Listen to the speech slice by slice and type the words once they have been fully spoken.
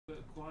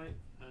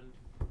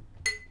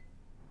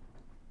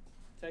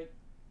take.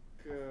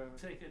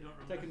 Take it,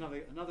 don't Take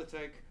remember. another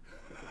take.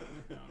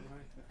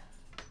 Alright.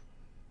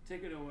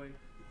 Take it away.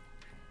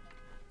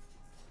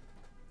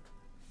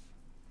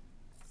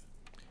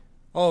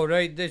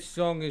 Alright, this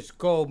song is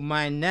called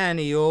My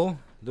Nanie.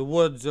 The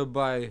words are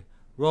by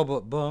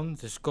Robert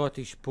Burns, a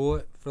Scottish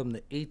poet from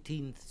the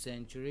 18th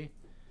century,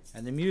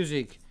 and the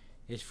music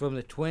is from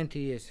the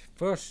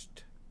 21st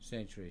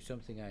century,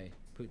 something I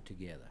put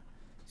together.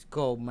 It's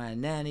called My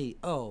Nanie.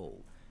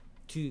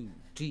 2,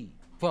 3,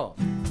 4.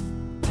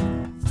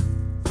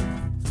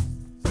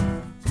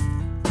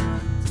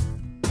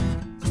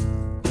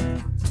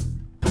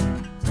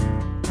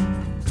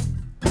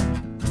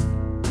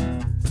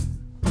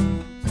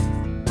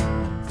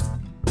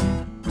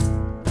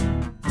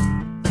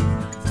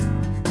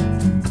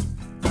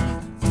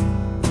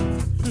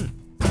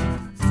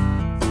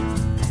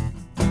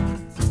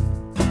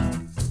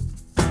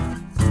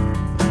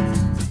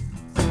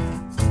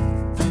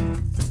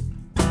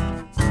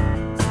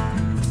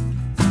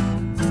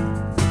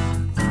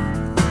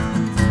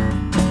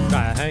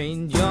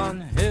 Behind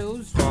yon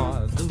hills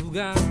for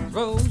Lugan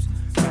rose,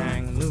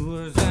 hang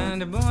lures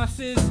and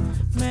mosses,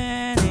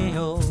 many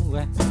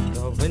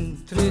the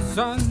wintry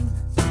sun,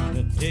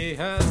 the day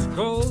has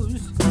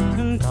closed,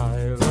 and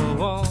I'll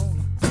go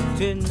on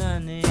to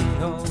Nanie.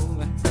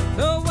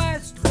 The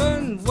west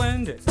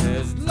wind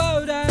is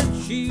loud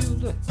and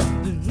shield,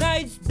 the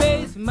night's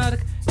bathe murk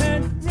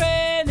and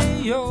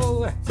rainy.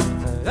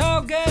 But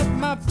I'll get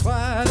my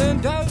plaid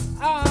and out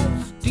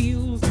I'll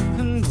steal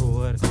and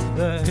over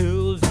the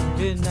hills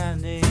to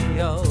Nanie.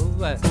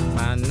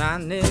 My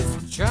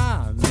Nanie's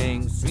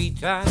charming,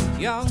 sweet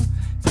and young,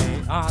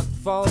 the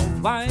artful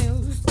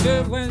miles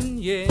to win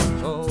ye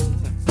go.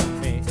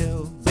 May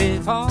ill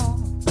befall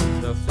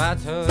the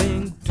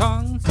flattering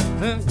tongue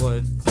that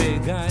would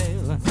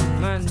beguile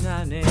my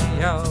Nanie.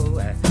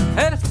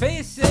 Her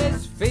face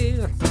is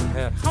fair,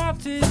 her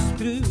heart is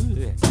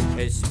true,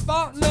 as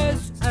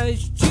spotless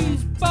as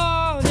she's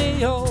bonny.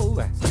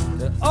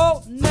 The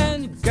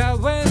opening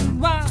going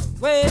what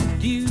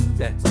with you,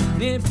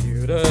 the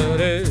purer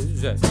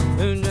is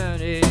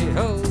Nanie.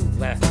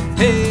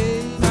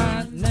 Hey,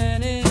 my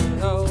Nanie.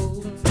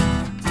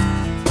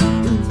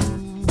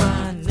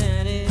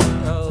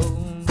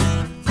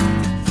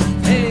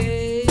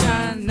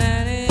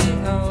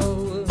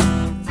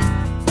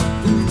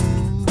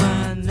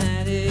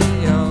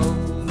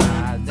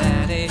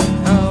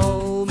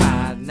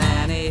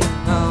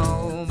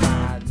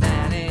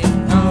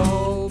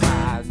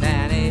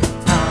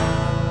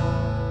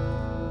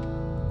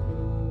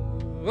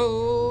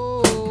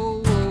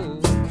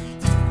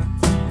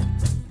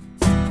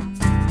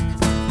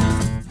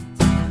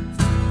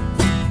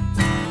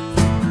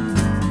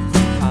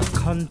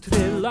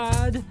 Country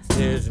lad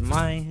is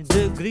my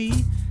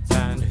degree,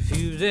 and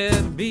few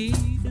there be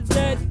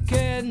that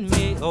ken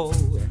me.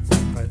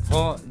 But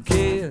what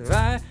care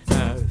I,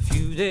 and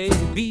few they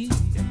be,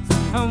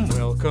 and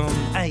welcome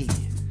I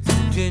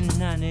to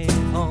Nanie.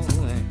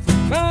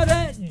 My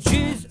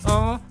edges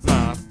are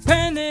my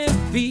penny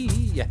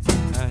fee,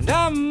 and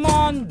I'm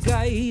on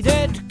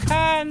guided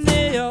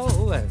canny.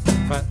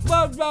 But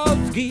what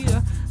roads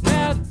gear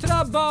now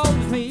troubles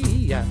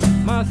me,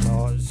 my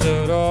thoughts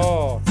are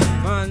all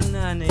my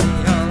Nanie.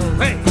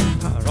 Hey,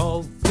 our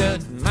old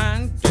good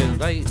man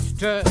delights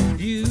to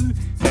view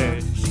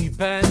his sheep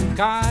and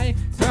kye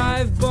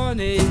drive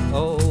bonny.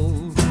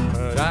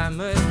 But I'm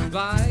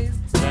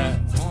advised that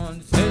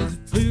haunts his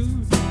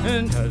blue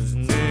and has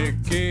no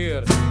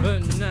care for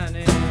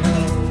Nanie.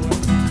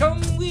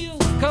 Come wheel,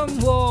 come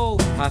woe,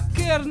 I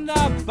care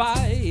not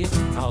buy,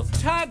 I'll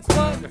tag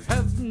what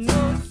have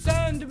no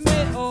send me.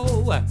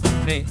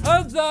 The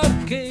other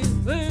care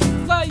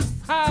in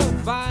life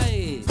have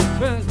I,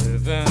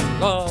 live and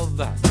love.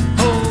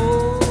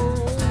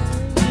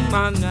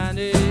 My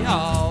Nanie.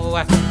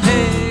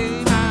 Hey.